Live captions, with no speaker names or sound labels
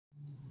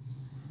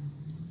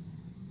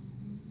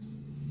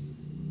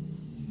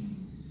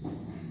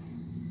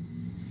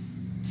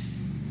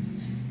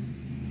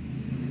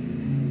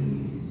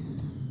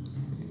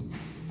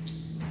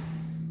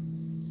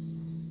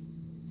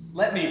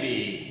Let me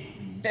be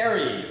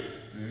very,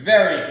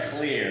 very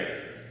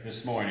clear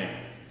this morning.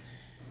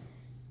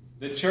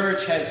 The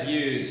church has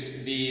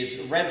used these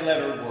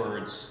red-letter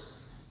words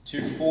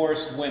to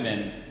force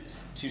women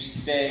to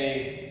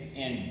stay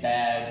in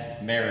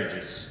bad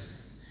marriages.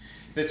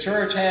 The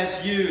church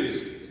has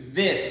used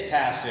this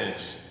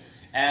passage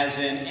as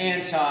an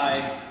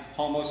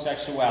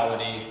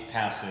anti-homosexuality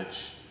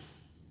passage.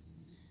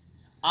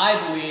 I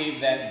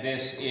believe that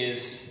this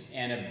is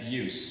an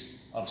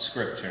abuse of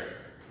Scripture.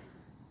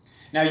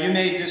 Now, you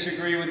may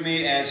disagree with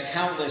me, as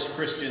countless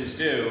Christians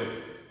do,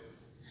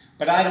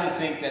 but I don't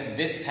think that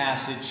this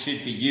passage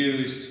should be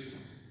used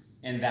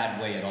in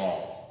that way at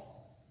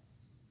all.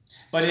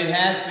 But it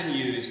has been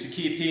used to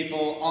keep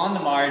people on the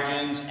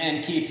margins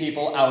and keep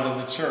people out of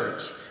the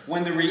church,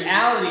 when the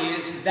reality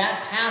is that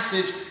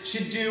passage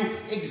should do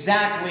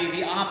exactly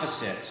the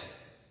opposite.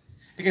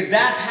 Because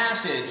that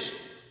passage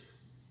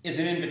is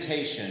an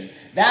invitation.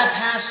 That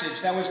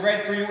passage that was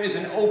read for you is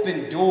an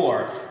open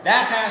door.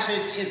 That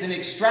passage is an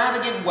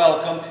extravagant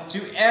welcome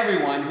to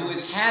everyone who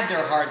has had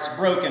their hearts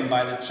broken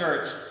by the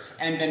church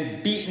and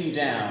been beaten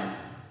down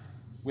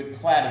with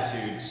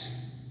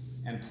platitudes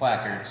and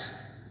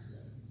placards.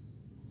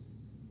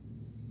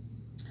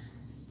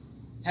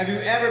 Have you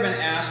ever been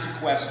asked a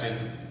question,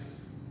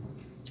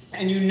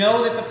 and you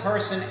know that the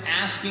person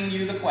asking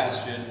you the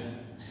question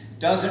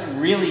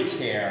doesn't really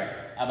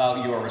care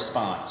about your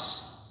response,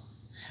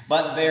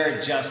 but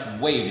they're just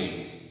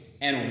waiting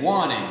and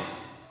wanting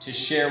to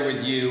share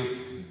with you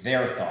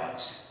their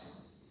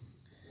thoughts?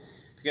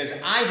 Because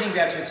I think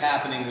that's what's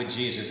happening with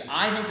Jesus.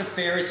 I think the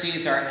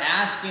Pharisees are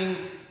asking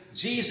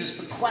Jesus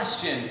the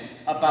question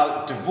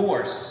about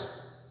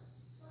divorce,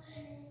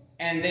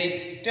 and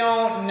they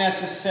don't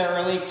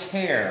necessarily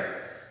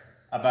care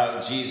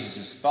about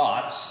Jesus'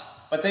 thoughts,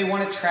 but they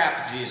want to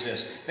trap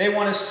Jesus. They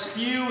want to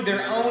spew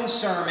their own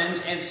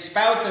sermons and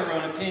spout their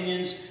own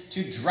opinions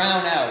to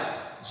drown out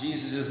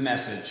Jesus'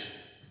 message.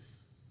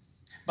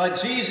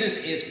 But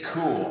Jesus is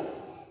cool.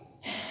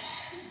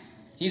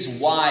 He's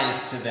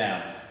wise to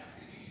them.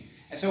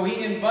 And so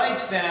he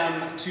invites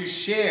them to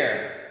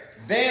share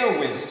their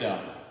wisdom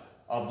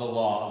of the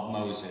law of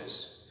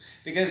Moses.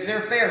 Because they're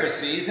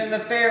Pharisees, and the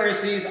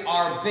Pharisees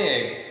are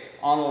big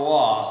on the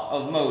law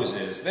of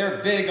Moses.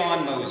 They're big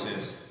on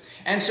Moses.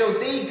 And so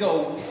they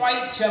go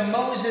right to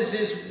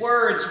Moses'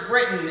 words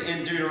written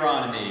in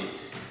Deuteronomy.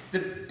 The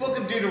book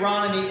of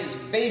Deuteronomy is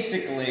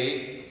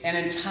basically an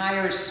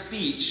entire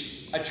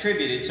speech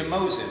attributed to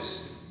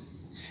Moses.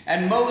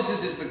 And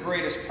Moses is the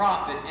greatest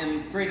prophet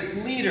and greatest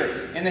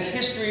leader in the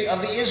history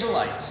of the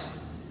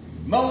Israelites.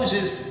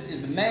 Moses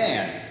is the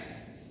man.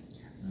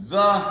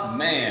 The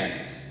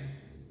man.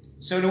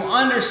 So to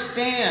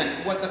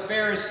understand what the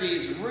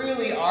Pharisees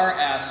really are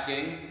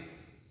asking,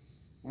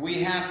 we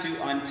have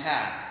to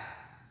unpack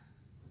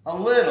a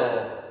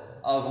little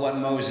of what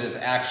Moses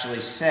actually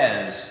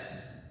says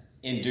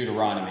in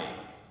Deuteronomy.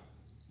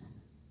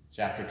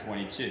 Chapter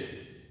 22,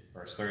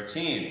 verse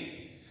 13.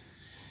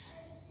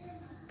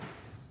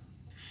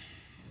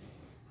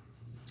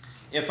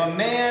 If a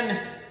man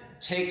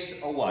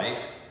takes a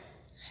wife,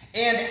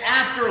 and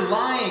after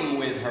lying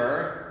with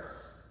her,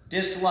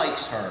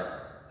 dislikes her,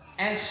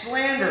 and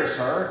slanders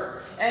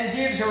her, and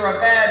gives her a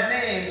bad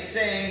name,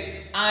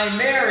 saying, I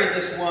married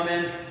this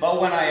woman,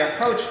 but when I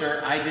approached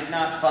her, I did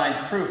not find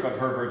proof of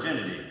her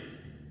virginity,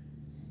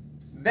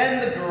 then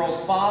the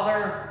girl's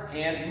father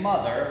and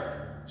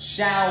mother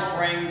shall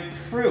bring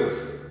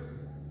proof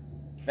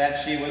that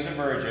she was a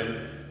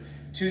virgin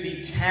to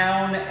the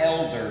town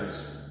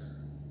elders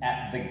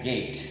at the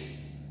gate.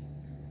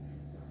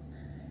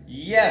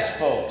 Yes,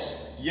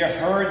 folks, you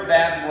heard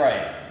that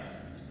right.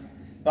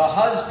 The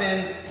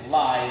husband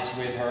lies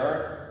with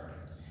her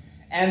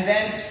and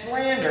then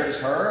slanders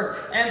her,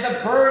 and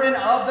the burden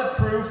of the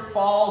proof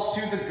falls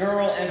to the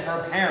girl and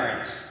her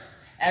parents.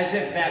 As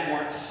if that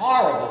weren't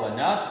horrible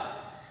enough,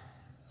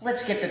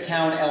 let's get the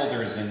town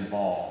elders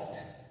involved,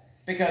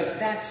 because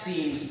that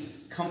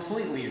seems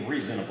completely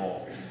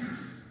reasonable.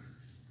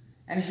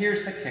 And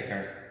here's the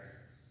kicker.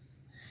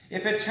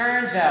 If it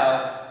turns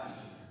out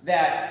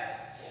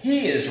that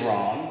he is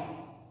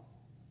wrong,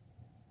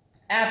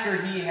 after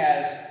he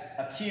has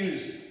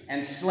accused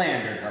and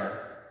slandered her,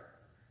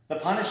 the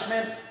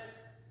punishment,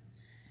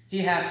 he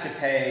has to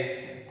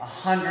pay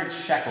 100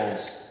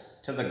 shekels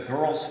to the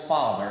girl's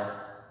father,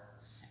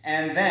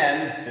 and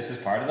then, this is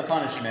part of the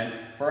punishment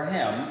for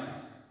him,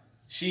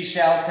 she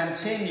shall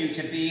continue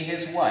to be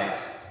his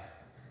wife,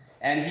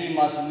 and he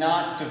must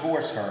not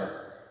divorce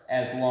her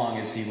as long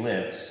as he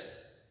lives.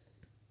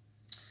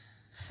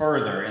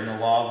 Further, in the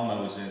law of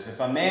Moses, if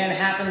a man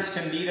happens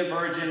to meet a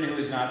virgin who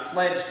is not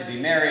pledged to be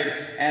married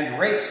and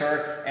rapes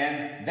her,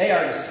 and they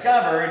are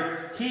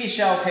discovered, he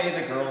shall pay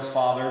the girl's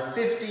father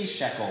 50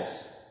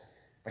 shekels.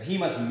 But he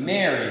must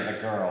marry the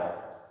girl,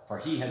 for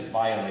he has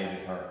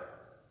violated her,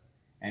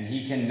 and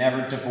he can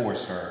never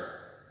divorce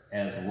her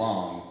as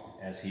long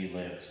as he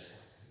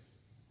lives.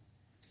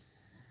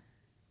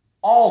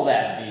 All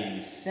that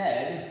being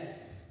said,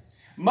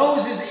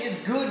 Moses is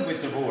good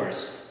with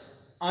divorce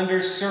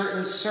under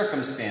certain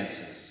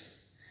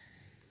circumstances.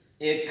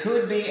 It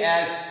could be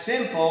as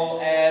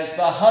simple as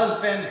the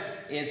husband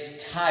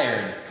is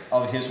tired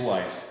of his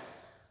wife.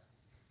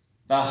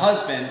 The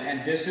husband,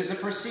 and this is a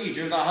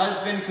procedure, the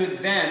husband could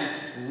then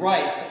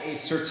write a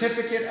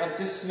certificate of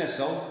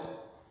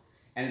dismissal,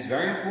 and it's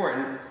very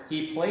important,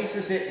 he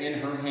places it in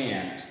her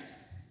hand,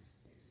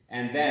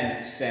 and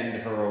then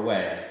send her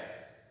away.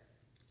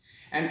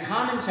 And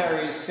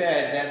commentaries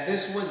said that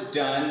this was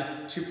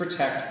done to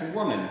protect the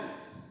woman,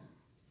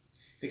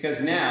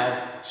 because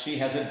now she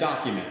has a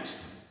document,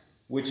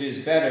 which is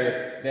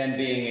better than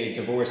being a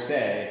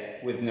divorcee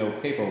with no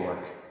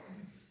paperwork.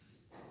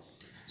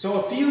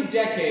 So a few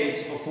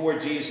decades before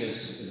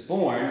Jesus is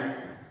born,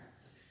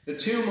 the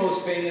two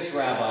most famous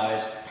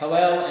rabbis,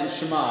 Hillel and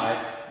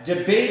Shammai,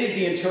 debated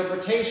the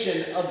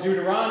interpretation of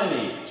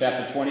Deuteronomy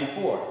chapter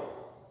 24.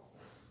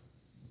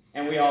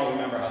 And we all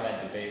remember how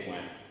that debate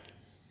went.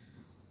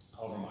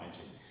 I'll remind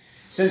you.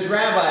 Since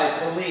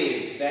rabbis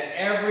believed that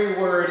every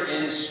word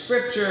in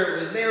Scripture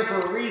was there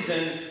for a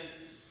reason,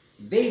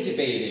 they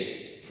debated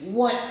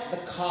what the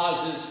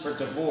causes for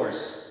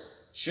divorce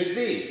should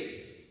be.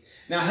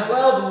 Now,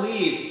 Hillel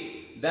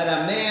believed that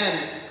a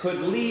man could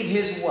leave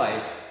his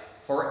wife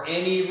for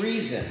any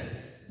reason,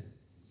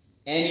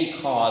 any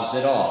cause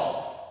at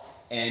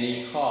all,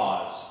 any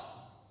cause.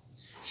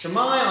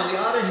 Shammai, on the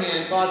other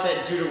hand, thought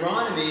that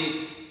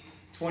Deuteronomy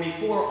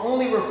 24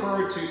 only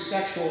referred to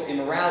sexual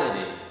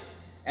immorality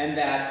and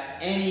that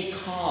any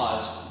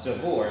cause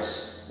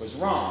divorce was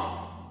wrong.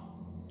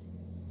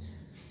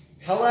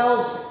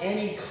 Hillel's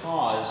any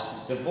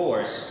cause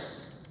divorce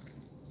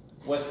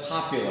was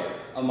popular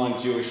among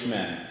Jewish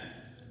men.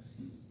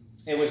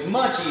 It was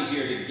much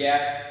easier to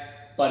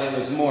get, but it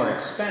was more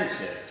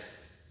expensive.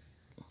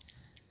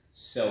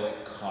 So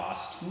it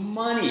cost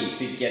money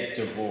to get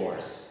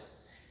divorced.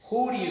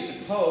 Who do you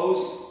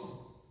suppose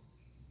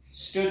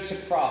stood to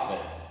profit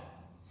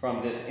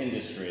from this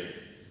industry?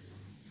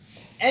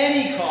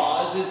 Any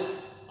cause is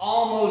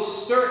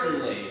almost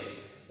certainly,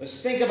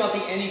 let's think about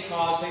the any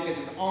cause thing,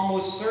 because it's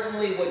almost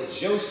certainly what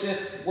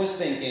Joseph was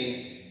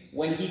thinking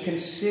when he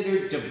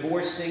considered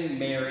divorcing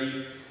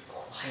Mary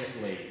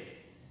quietly.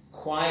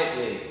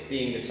 Quietly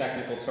being the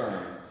technical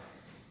term.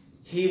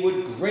 He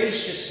would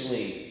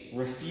graciously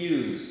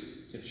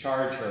refuse to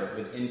charge her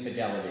with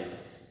infidelity,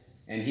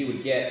 and he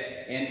would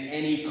get an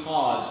any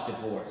cause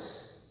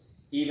divorce,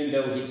 even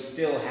though he'd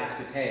still have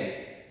to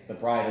pay the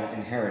bridal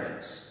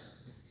inheritance.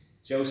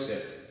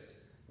 Joseph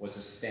was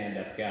a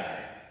stand-up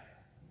guy.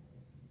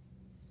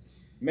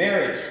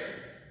 Marriage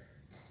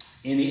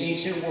in the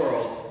ancient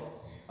world,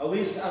 at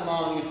least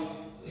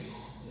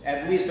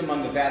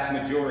among the vast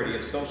majority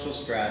of social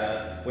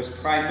strata, was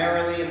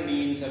primarily a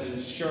means of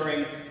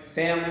ensuring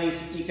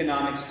families'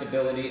 economic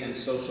stability and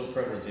social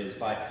privileges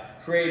by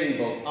creating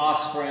both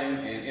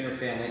offspring and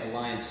interfamily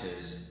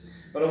alliances.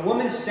 But a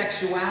woman's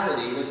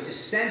sexuality was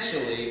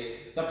essentially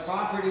the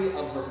property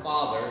of her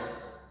father,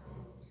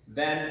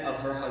 then of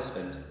her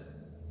husband.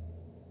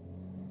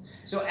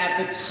 So at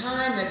the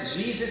time that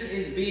Jesus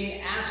is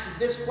being asked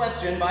this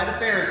question by the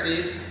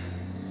Pharisees,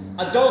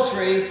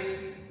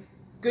 adultery,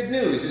 good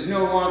news, is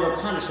no longer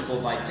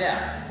punishable by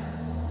death.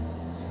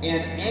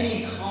 And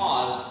any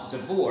cause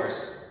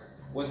divorce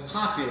was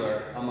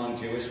popular among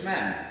Jewish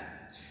men.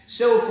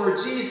 So for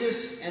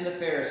Jesus and the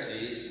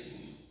Pharisees,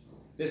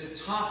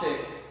 this topic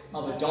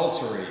of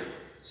adultery,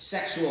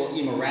 sexual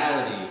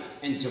immorality,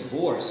 and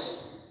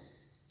divorce,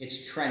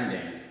 it's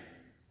trending.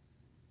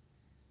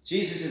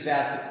 Jesus is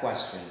asked the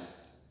question.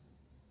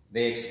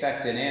 They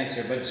expect an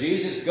answer, but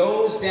Jesus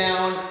goes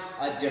down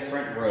a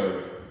different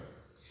road.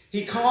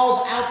 He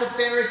calls out the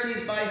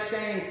Pharisees by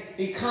saying,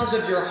 because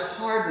of your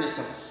hardness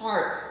of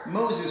heart,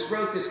 Moses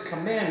wrote this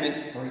commandment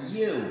for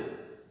you.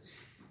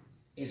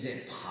 Is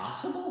it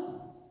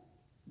possible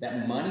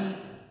that money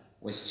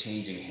was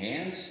changing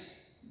hands?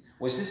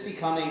 Was this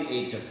becoming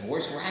a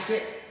divorce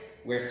racket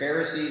where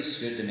Pharisees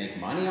stood to make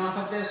money off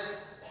of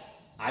this?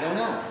 I don't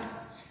know.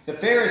 The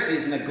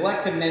Pharisees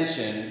neglect to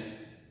mention,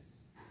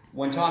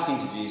 when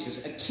talking to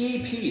Jesus, a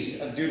key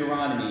piece of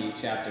Deuteronomy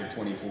chapter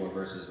 24,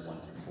 verses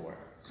 1 through 4,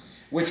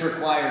 which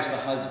requires the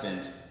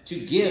husband to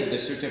give the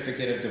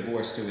certificate of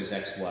divorce to his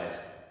ex-wife.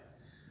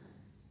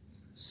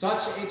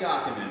 Such a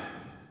document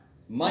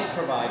might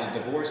provide a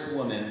divorced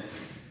woman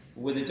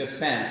with a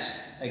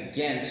defense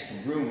against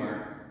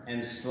rumor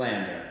and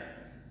slander.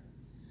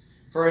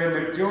 For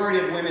a majority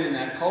of women in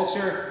that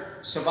culture,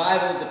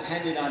 survival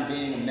depended on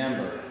being a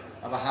member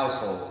of a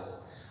household.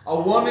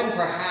 A woman,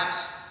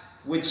 perhaps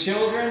with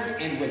children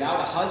and without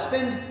a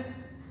husband,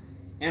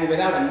 and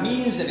without a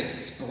means of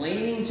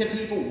explaining to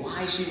people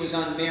why she was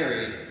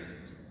unmarried,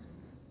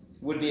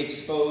 would be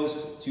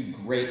exposed to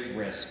great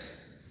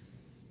risk.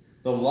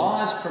 The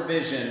law's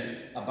provision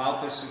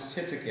about the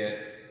certificate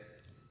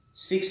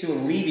seeks to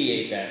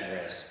alleviate that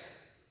risk.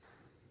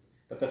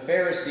 But the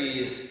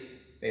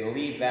Pharisees, they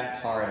leave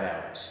that part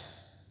out.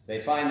 They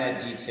find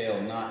that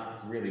detail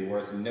not really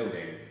worth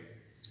noting.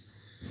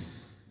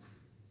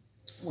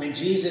 When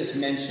Jesus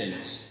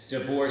mentions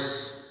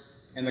divorce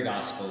in the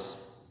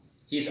Gospels,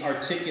 he's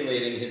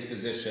articulating his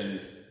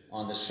position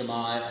on the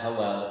Shema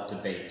Hallel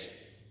debate.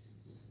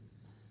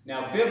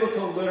 Now,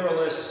 biblical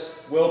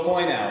literalists will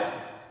point out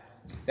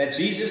that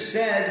Jesus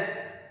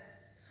said,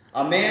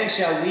 "A man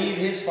shall leave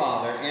his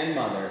father and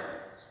mother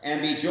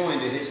and be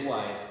joined to his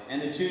wife,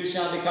 and the two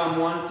shall become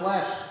one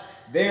flesh.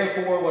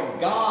 Therefore, what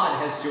God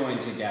has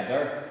joined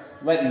together,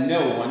 let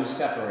no one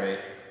separate."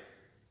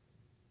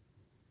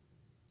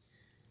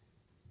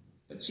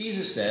 But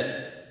Jesus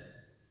said,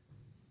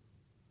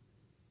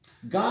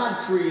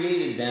 God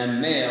created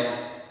them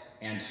male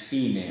and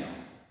female.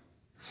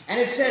 And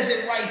it says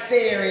it right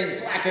there in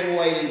black and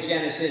white in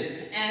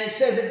Genesis, and it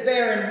says it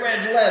there in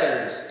red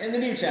letters in the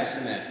New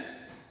Testament.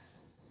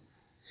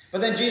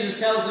 But then Jesus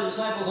tells the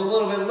disciples a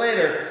little bit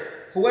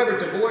later, whoever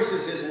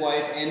divorces his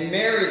wife and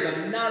marries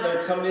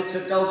another commits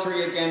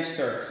adultery against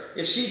her.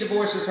 If she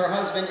divorces her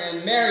husband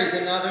and marries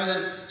another,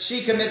 then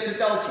she commits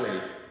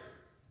adultery.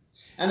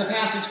 And the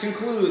passage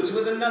concludes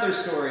with another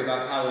story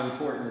about how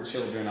important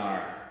children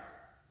are.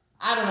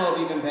 I don't know if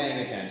you've been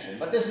paying attention,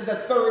 but this is the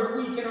third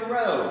week in a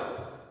row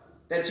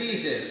that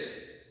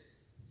Jesus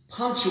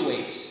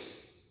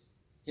punctuates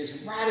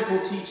his radical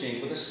teaching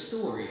with a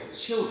story of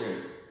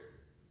children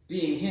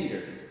being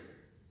hindered.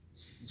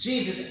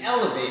 Jesus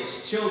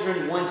elevates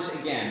children once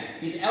again.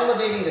 He's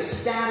elevating the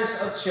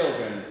status of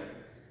children.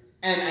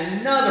 And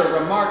another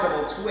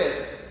remarkable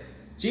twist,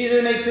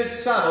 Jesus makes it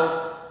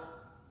subtle,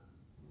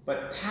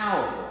 but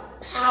powerful.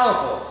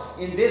 Powerful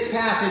in this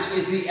passage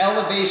is the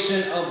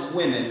elevation of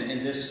women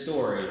in this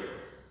story.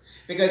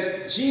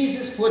 Because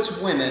Jesus puts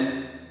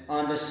women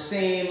on the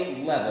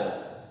same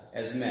level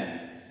as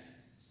men.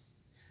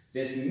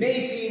 This may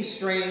seem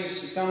strange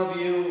to some of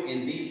you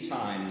in these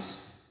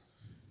times,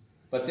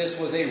 but this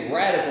was a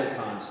radical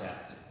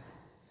concept,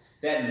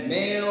 that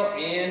male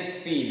and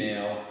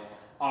female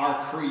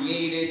are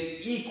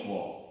created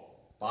equal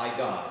by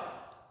God.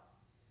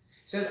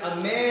 It says, "A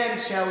man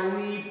shall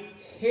leave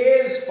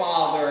his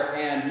father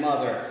and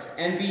mother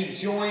and be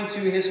joined to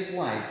his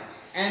wife,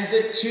 and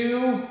the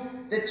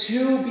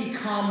two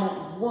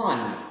become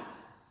one."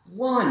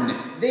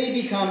 One. They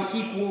become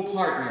equal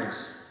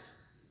partners.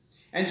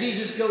 And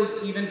Jesus goes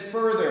even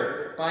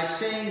further by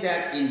saying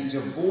that in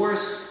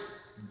divorce,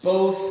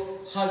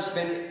 both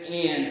husband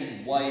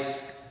and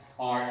wife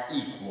are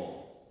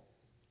equal.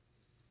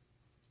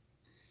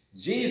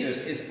 Jesus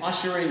is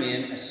ushering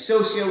in a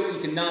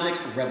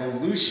socio-economic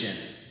revolution.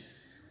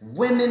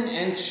 Women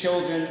and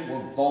children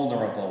were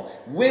vulnerable.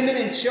 Women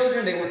and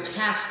children, they were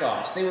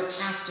cast-offs. They were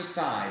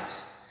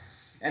cast-asides.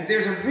 And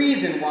there's a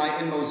reason why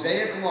in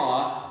Mosaic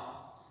law,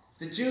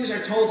 the Jews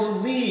are told to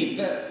leave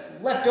the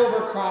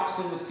leftover crops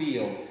in the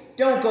field.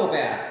 Don't go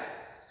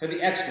back for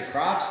the extra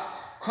crops.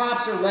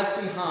 Crops are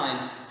left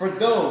behind for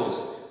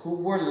those who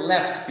were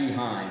left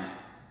behind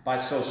by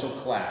social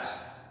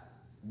class.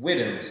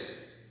 Widows,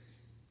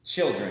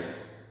 children,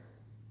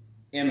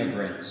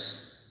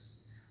 immigrants,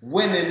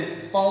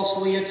 women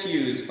falsely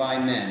accused by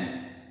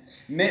men,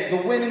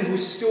 the women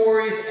whose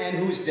stories and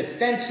whose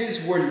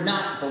defenses were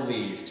not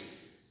believed,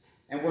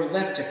 and were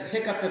left to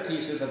pick up the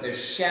pieces of their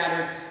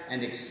shattered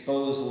and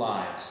exposed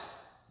lives.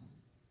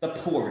 The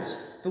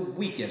poorest, the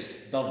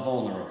weakest, the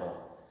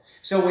vulnerable.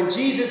 So when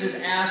Jesus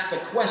is asked the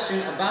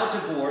question about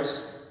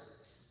divorce,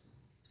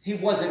 he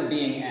wasn't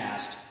being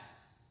asked,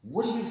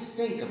 "What do you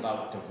think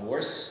about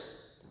divorce?"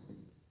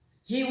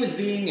 He was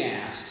being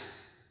asked,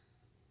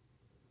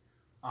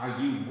 "Are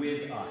you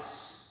with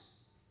us?"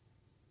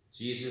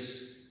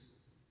 Jesus,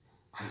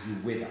 are you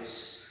with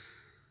us?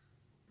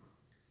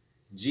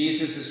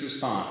 Jesus'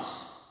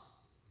 response,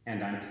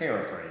 and I'm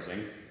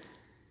paraphrasing,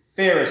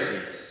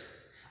 "Pharisees,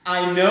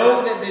 I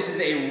know that this is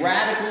a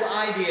radical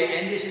idea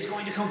and this is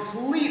going to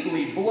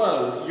completely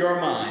blow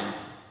your mind.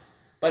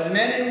 But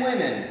men and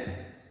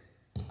women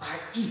are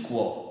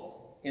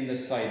equal in the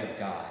sight of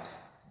God."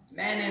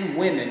 Men and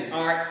women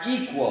are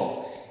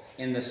equal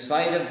in the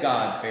sight of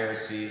God,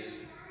 Pharisees.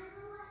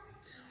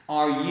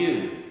 Are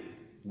you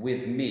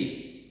with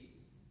me?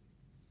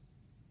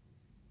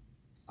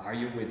 Are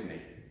you with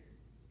me?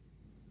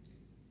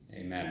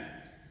 Amen.